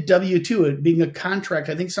still be a W-2. Being a contract,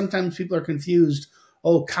 I think sometimes people are confused.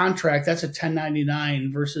 Oh, contract, that's a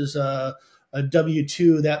 1099 versus a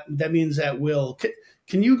W-2. That means at will.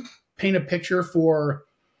 Can you paint a picture for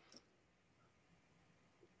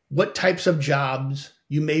what types of jobs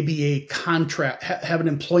you may be a contract, have an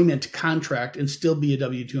employment contract and still be a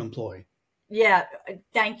W-2 employee. Yeah,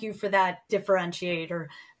 thank you for that differentiator.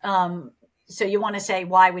 So you want to say,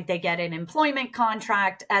 why would they get an employment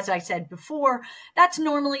contract? As I said before, that's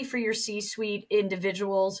normally for your C-suite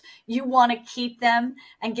individuals. You want to keep them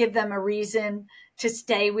and give them a reason to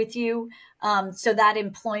stay with you. So that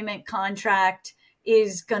employment contract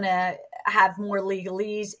is going to have more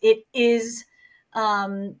legalese. It is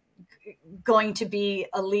going to be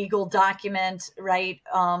a legal document, right?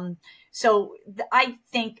 So I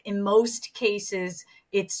think in most cases,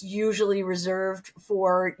 it's usually reserved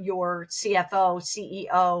for your CFO,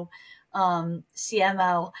 CEO,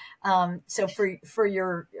 CMO. So for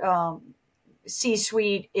your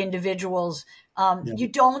C-suite individuals, you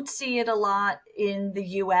don't see it a lot in the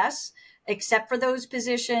U.S., except for those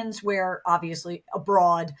positions where obviously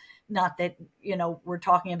abroad, not that, we're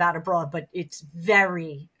talking about abroad, but it's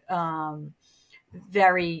very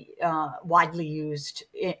widely used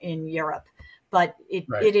in Europe, but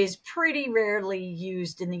it is pretty rarely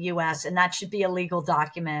used in the U.S., and that should be a legal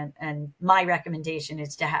document. And my recommendation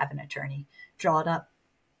is to have an attorney draw it up.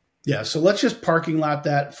 Yeah, so let's just parking lot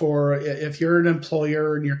that for if you're an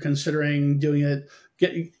employer and you're considering doing it,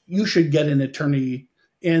 you should get an attorney,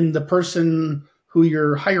 and the person who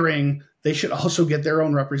you're hiring, they should also get their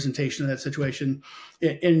own representation in that situation.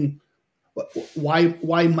 And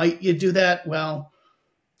why might you do that? Well,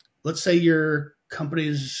 let's say your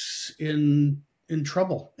company's in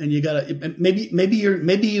trouble and you gotta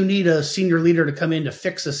maybe you need a senior leader to come in to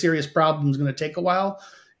fix a serious problem. It's going to take a while,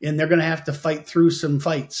 and they're going to have to fight through some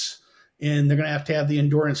fights, and they're going to have the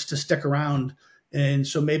endurance to stick around. And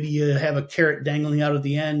so maybe you have a carrot dangling out at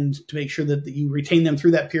the end to make sure that you retain them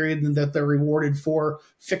through that period and that they're rewarded for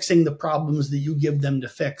fixing the problems that you give them to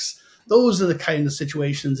fix. Those are the kind of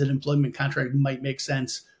situations that employment contract might make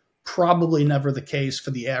sense. Probably never the case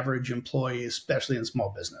for the average employee, especially in small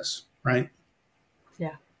business, right?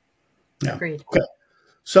 Yeah. Agreed. Okay.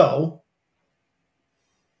 So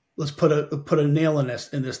let's put a nail in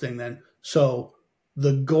this thing then. So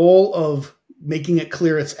the goal of making it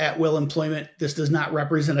clear it's at-will employment, this does not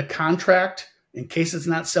represent a contract. In case it's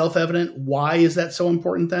not self-evident, why is that so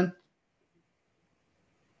important then?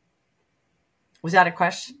 Was that a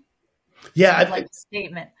question? Yeah, I'd like a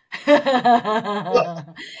statement.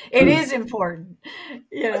 It is important.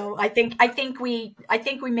 I think we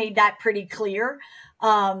made that pretty clear.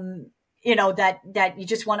 That you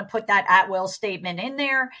just want to put that at-will statement in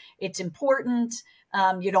there. It's important.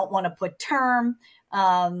 You don't want to put term.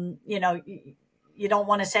 You don't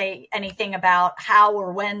want to say anything about how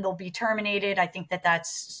or when they'll be terminated. I think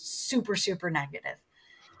that's super, super negative.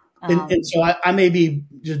 And so I may be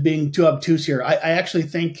just being too obtuse here. I actually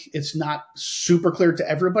think it's not super clear to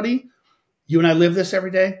everybody. You and I live this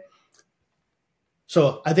every day.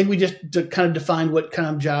 So I think we just kind of define what kind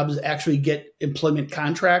of jobs actually get employment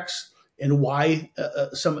contracts and why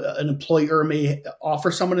an employer may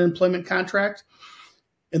offer someone an employment contract.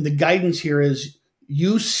 And the guidance here is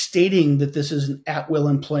you stating that this is an at-will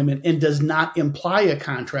employment and does not imply a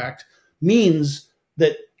contract means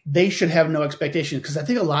that they should have no expectation, because I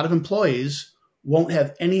think a lot of employees won't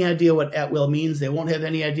have any idea what at-will means. They won't have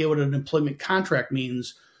any idea what an employment contract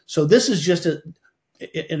means. So this is just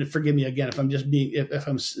and forgive me again if I'm just if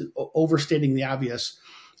I'm overstating the obvious,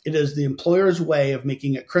 it is the employer's way of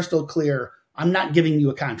making it crystal clear. I'm not giving you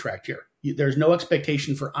a contract here. There's no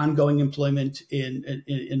expectation for ongoing employment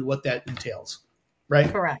in what that entails,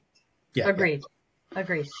 right? Correct. Yeah. Agreed.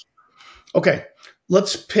 Okay.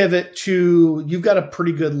 Let's pivot to, you've got a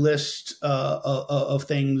pretty good list of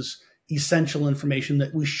things, essential information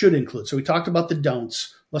that we should include. So we talked about the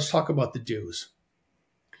don'ts. Let's talk about the do's.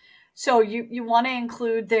 So you want to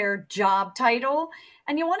include their job title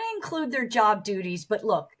and you want to include their job duties. But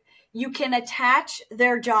look, you can attach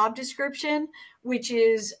their job description, which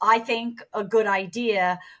is, I think, a good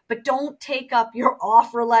idea, but don't take up your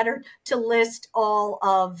offer letter to list all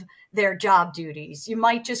of their job duties. You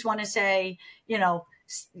might just want to say, CMO,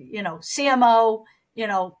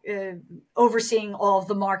 overseeing all of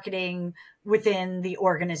the marketing within the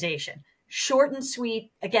organization. Short and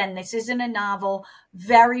sweet. Again, this isn't a novel.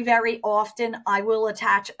 Very, very often I will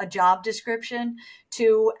attach a job description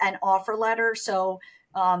to an offer letter. So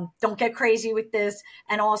don't get crazy with this.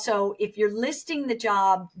 And also, if you're listing the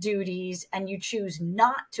job duties and you choose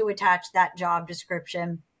not to attach that job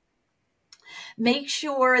description, Make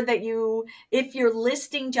sure that if you're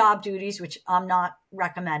listing job duties, which I'm not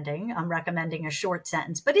recommending, I'm recommending a short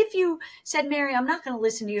sentence. But if you said, Mary, I'm not going to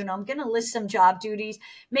listen to you and I'm going to list some job duties,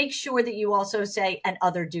 make sure that you also say, and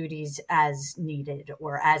other duties as needed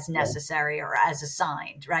or as necessary or as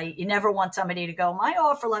assigned, right? You never want somebody to go, my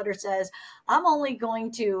offer letter says I'm only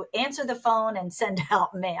going to answer the phone and send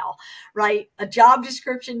out mail, right? A job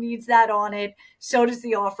description needs that on it. So does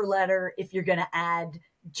the offer letter if you're going to add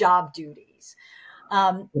job duties.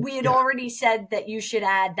 We had already said that you should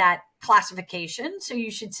add that classification. So you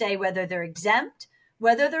should say whether they're exempt,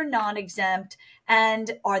 whether they're non-exempt,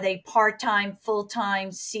 and are they part-time,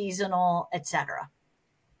 full-time, seasonal, etc.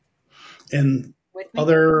 And we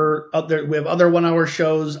have other 1 hour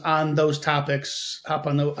shows on those topics. Hop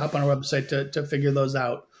on our website to figure those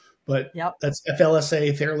out. But that's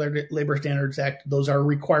FLSA, Fair Labor Standards Act. Those are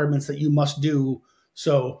requirements that you must do.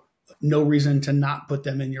 So no reason to not put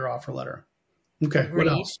them in your offer letter. Okay. Agreed. What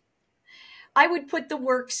else? I would put the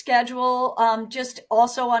work schedule. Just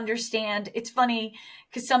also understand, it's funny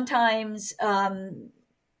because sometimes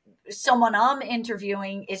someone I'm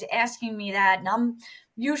interviewing is asking me that, and I'm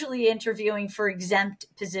usually interviewing for exempt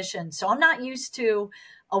positions. So I'm not used to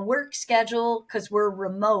a work schedule because we're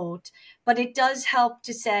remote, but it does help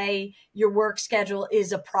to say your work schedule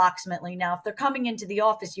is approximately. Now, if they're coming into the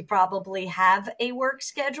office, you probably have a work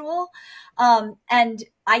schedule. And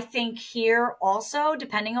I think here also,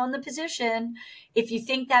 depending on the position, if you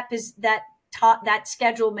think that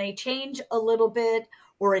schedule may change a little bit,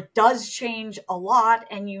 or it does change a lot,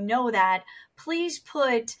 and you know that, please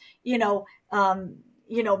put,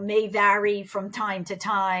 may vary from time to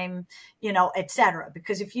time, et cetera.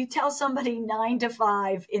 Because if you tell somebody 9 to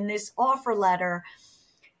 5 in this offer letter,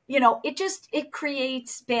 it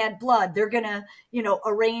creates bad blood. They're going to,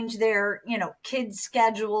 arrange their, kids'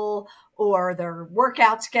 schedule or their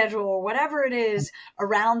workout schedule or whatever it is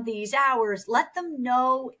around these hours. Let them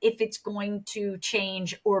know if it's going to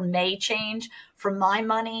change or may change. For my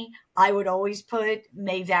money, I would always put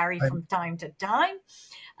may vary from time to time.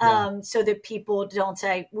 So that people don't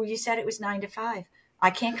say, well, you said it was 9 to 5. I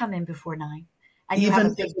can't come in before 9. And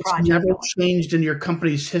even if it's never changed in your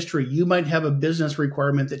company's history, you might have a business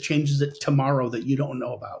requirement that changes it tomorrow that you don't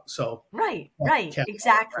know about. So right,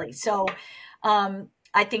 exactly. Right. So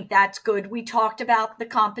I think that's good. We talked about the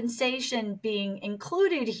compensation being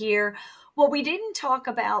included here. What we didn't talk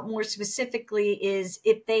about more specifically is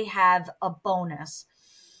if they have a bonus.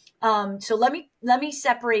 So let me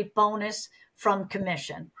separate bonus from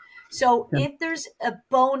commission. So if there's a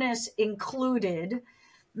bonus included,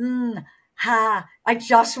 I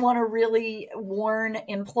just want to really warn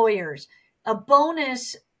employers. A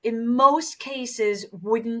bonus in most cases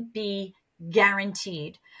wouldn't be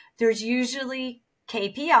guaranteed. There's usually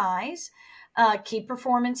KPIs, key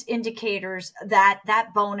performance indicators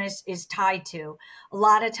that bonus is tied to. A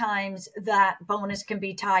lot of times that bonus can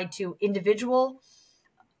be tied to individual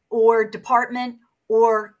or department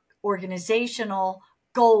or organizational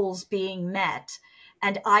goals being met.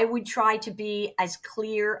 And I would try to be as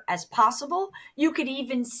clear as possible. You could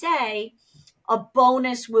even say a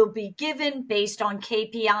bonus will be given based on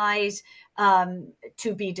KPIs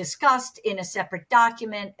to be discussed in a separate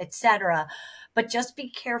document, etc. But just be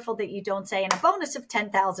careful that you don't say, and a bonus of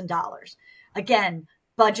 $10,000. Again,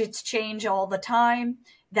 budgets change all the time.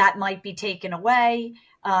 That might be taken away.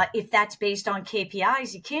 If that's based on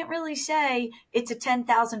KPIs, you can't really say it's a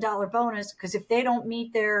 $10,000 bonus because if they don't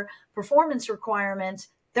meet their performance requirements,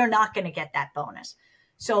 they're not going to get that bonus.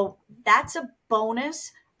 So that's a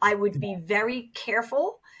bonus. I would be very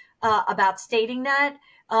careful about stating that.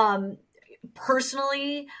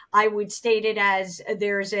 Personally, I would state it as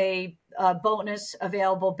there's a bonus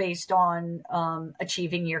available based on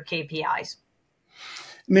achieving your KPIs.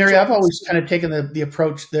 Mary, I've always kind of taken the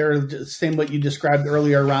approach there, the same what you described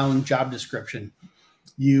earlier around job description.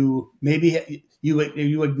 You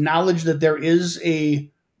acknowledge that there is a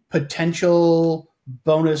potential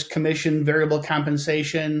bonus, commission, variable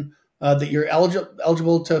compensation that you're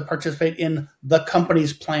eligible to participate in the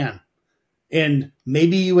company's plan. And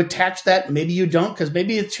maybe you attach that, maybe you don't, because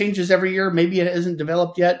maybe it changes every year. Maybe it isn't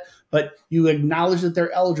developed yet, but you acknowledge that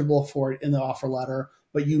they're eligible for it in the offer letter,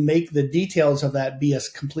 but you make the details of that be a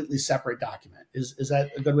completely separate document. Is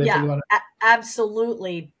that a good way to think about it?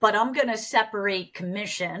 Absolutely. But I'm going to separate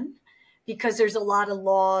commission because there's a lot of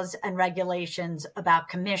laws and regulations about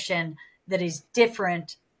commission that is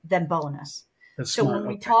different than bonus. So when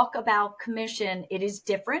we talk about commission, it is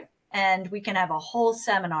different. And we can have a whole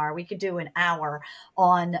seminar. We could do an hour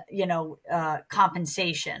on,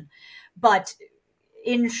 compensation. But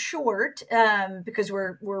in short, because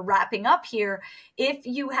we're wrapping up here, if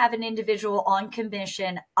you have an individual on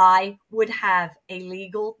commission, I would have a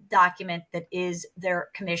legal document that is their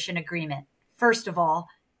commission agreement. First of all,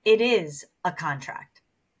 it is a contract.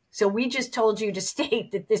 So we just told you to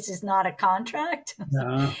state that this is not a contract.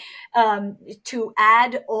 To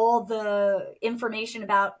add all the information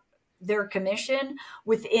about their commission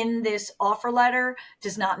within this offer letter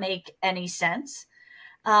does not make any sense.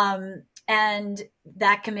 And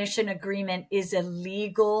that commission agreement is a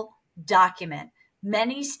legal document.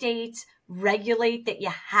 Many states regulate that you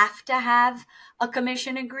have to have a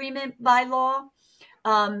commission agreement by law.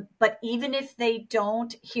 But even if they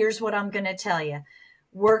don't, here's what I'm going to tell you.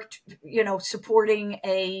 Worked, supporting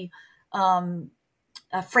a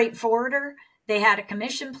freight forwarder. They had a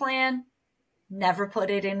commission plan, never put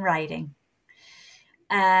it in writing.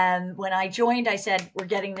 And when I joined, I said, we're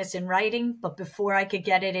getting this in writing. But before I could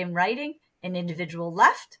get it in writing, an individual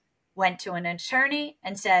left, went to an attorney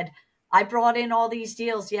and said, I brought in all these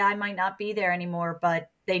deals. Yeah, I might not be there anymore, but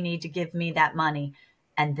they need to give me that money.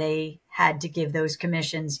 And they had to give those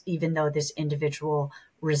commissions, even though this individual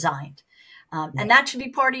resigned. And that should be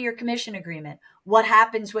part of your commission agreement. What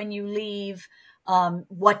happens when you leave?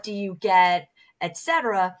 What do you get, et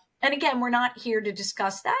cetera? And again, we're not here to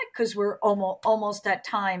discuss that because we're almost at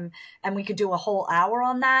time and we could do a whole hour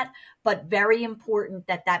on that. But very important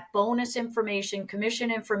that bonus information,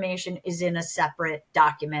 commission information is in a separate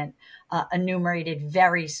document, enumerated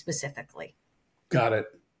very specifically. Got it.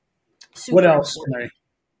 Super what else, important. Mary?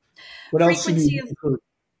 What else do you include?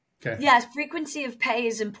 Okay. Yes, frequency of pay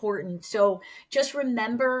is important. So just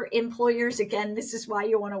remember, employers, again, this is why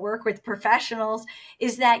you want to work with professionals,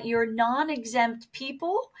 is that your non-exempt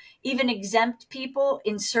people, even exempt people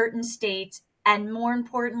in certain states, and more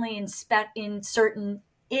importantly, in certain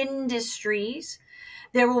industries,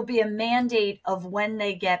 there will be a mandate of when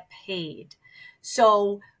they get paid.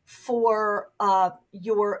 So for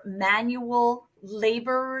your manual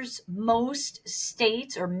laborers, most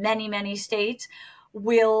states or many states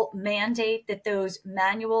will mandate that those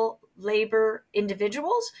manual labor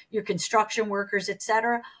individuals, your construction workers, et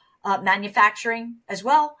cetera, manufacturing as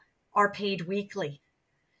well, are paid weekly.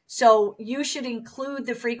 So you should include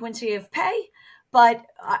the frequency of pay, but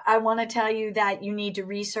I want to tell you that you need to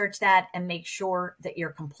research that and make sure that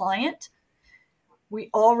you're compliant. We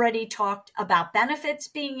already talked about benefits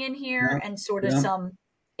being in here and sort of some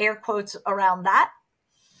air quotes around that.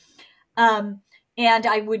 And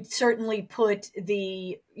I would certainly put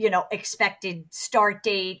the, expected start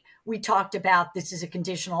date. We talked about this is a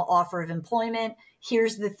conditional offer of employment.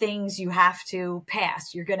 Here's the things you have to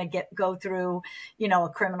pass. You're going to go through, a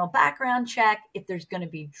criminal background check. If there's going to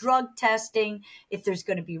be drug testing, if there's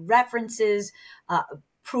going to be references,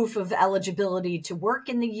 proof of eligibility to work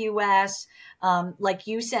in the U.S. Like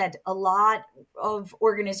you said, a lot of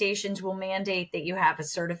organizations will mandate that you have a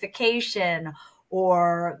certification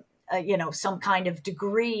or some kind of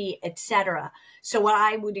degree, et cetera. So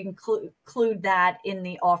I would include that in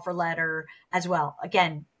the offer letter as well.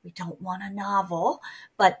 Again, we don't want a novel,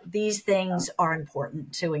 but these things are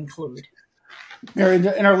important to include. Mary,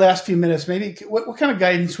 in our last few minutes, maybe what kind of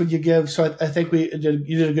guidance would you give? So I think you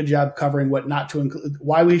did a good job covering what not to include,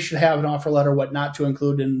 why we should have an offer letter, what not to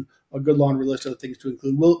include, and a good laundry list of things to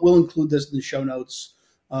include. We'll include this in the show notes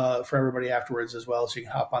for everybody afterwards as well, so you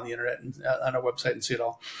can hop on the internet and on our website and see it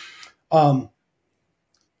all.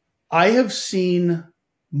 I have seen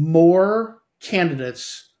more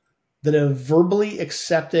candidates that have verbally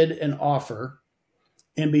accepted an offer,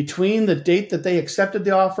 and between the date that they accepted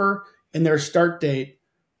the offer and their start date,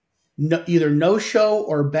 either no show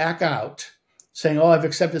or back out, saying, "Oh, I've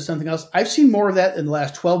accepted something else." I've seen more of that in the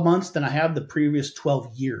last 12 months than I have the previous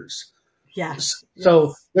 12 years. Yes.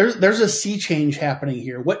 So there's a sea change happening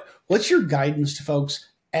here. What's your guidance to folks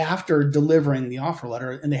after delivering the offer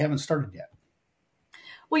letter and they haven't started yet?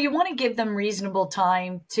 Well, you want to give them reasonable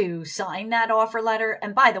time to sign that offer letter.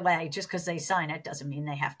 And by the way, just because they sign it doesn't mean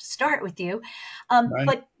they have to start with you. Right.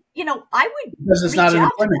 But, I would. Because it's not an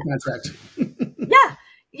employment contract.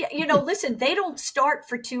 Yeah. Listen, they don't start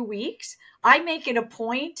for 2 weeks. I make it a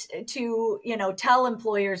point to, tell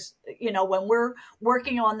employers, when we're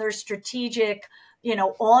working on their strategic,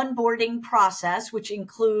 onboarding process, which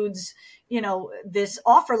includes, this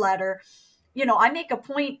offer letter, I make a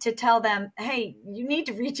point to tell them, hey, you need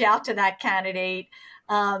to reach out to that candidate,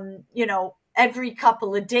 every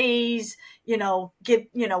couple of days,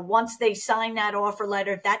 once they sign that offer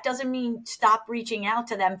letter. That doesn't mean stop reaching out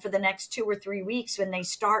to them for the next 2 or 3 weeks when they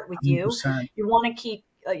start with you. 100%. You want to keep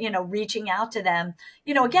reaching out to them,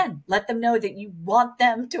 again, let them know that you want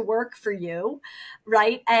them to work for you,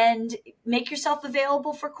 right? And make yourself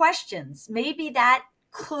available for questions. Maybe that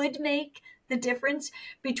could make the difference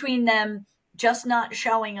between them just not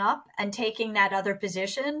showing up and taking that other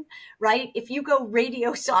position, right? If you go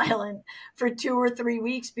radio silent for 2 or 3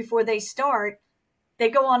 weeks before they start, they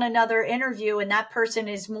go on another interview and that person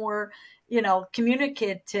is more,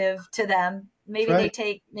 communicative to them. Maybe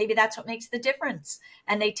maybe that's what makes the difference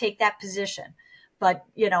and they take that position. But,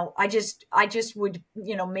 I just would,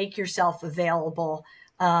 make yourself available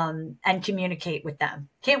and communicate with them.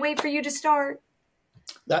 Can't wait for you to start.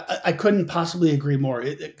 I couldn't possibly agree more.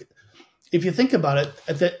 If you think about it,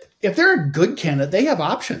 if they're a good candidate, they have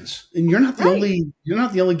options, and you're not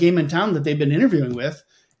the only game in town that they've been interviewing with.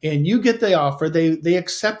 And you get the offer, they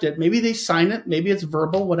accept it. Maybe they sign it. Maybe it's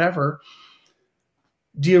verbal, whatever.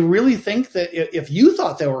 Do you really think that if you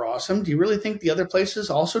thought they were awesome, do you really think the other places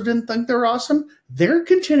also didn't think they were awesome? They're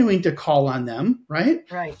continuing to call on them, right?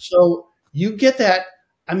 Right. So you get that.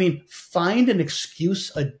 I mean, find an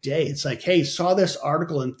excuse a day. It's like, hey, saw this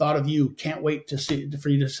article and thought of you. Can't wait for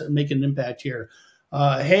you to make an impact here.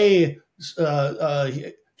 Just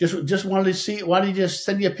wanted to see. Wanted to just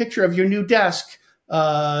send you a picture of your new desk.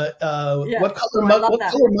 What color mug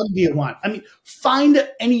do you want? I mean, find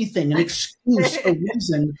anything, an excuse, a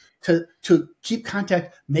reason to keep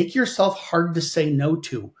contact. Make yourself hard to say no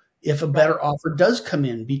to if a better offer does come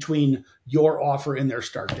in between your offer and their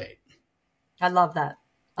start date. I love that.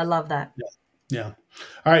 Yeah.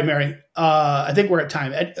 All right, Mary. I think we're at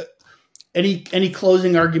time. Any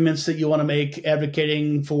closing arguments that you want to make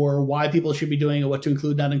advocating for why people should be doing it, what to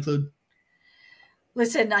include, not include?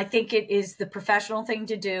 Listen, I think it is the professional thing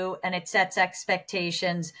to do and it sets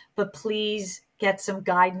expectations, but please get some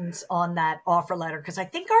guidance on that offer letter because I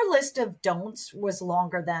think our list of don'ts was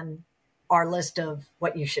longer than our list of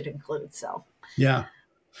what you should include. So yeah,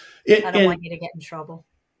 I don't want you to get in trouble.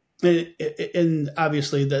 And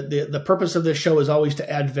obviously the purpose of this show is always to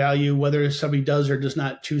add value, whether somebody does or does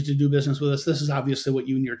not choose to do business with us. This is obviously what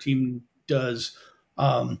you and your team does.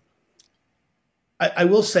 I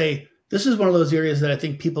will say, this is one of those areas that I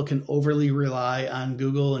think people can overly rely on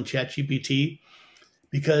Google and ChatGPT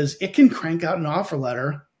because it can crank out an offer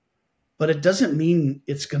letter, but it doesn't mean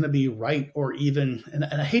it's going to be right or even, and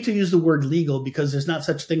I hate to use the word legal because there's not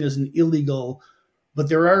such thing as an illegal, but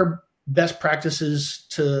there are best practices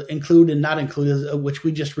to include and not include, which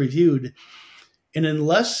we just reviewed. And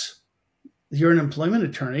unless you're an employment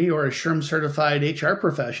attorney or a SHRM certified HR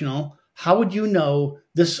professional, how would you know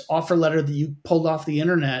this offer letter that you pulled off the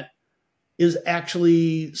internet is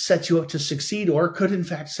actually sets you up to succeed or could in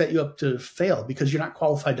fact set you up to fail because you're not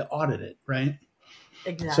qualified to audit it, right?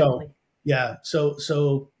 Exactly. So, yeah.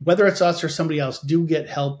 So whether it's us or somebody else, do get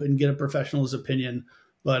help and get a professional's opinion,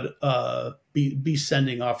 but be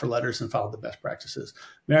sending offer letters and follow the best practices.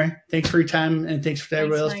 Mary, thanks for your time and thanks for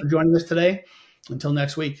everybody else for joining us today. Until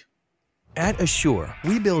next week. At Assure,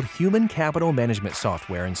 we build human capital management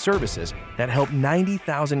software and services that help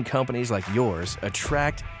 90,000 companies like yours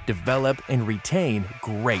attract, develop, and retain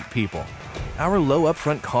great people. Our low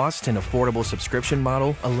upfront costs and affordable subscription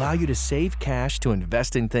model allow you to save cash to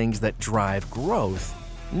invest in things that drive growth,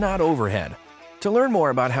 not overhead. To learn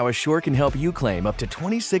more about how Assure can help you claim up to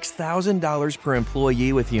 $26,000 per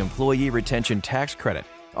employee with the Employee Retention Tax Credit,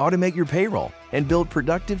 automate your payroll, and build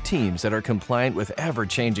productive teams that are compliant with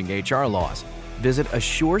ever-changing HR laws, visit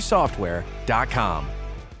AssureSoftware.com.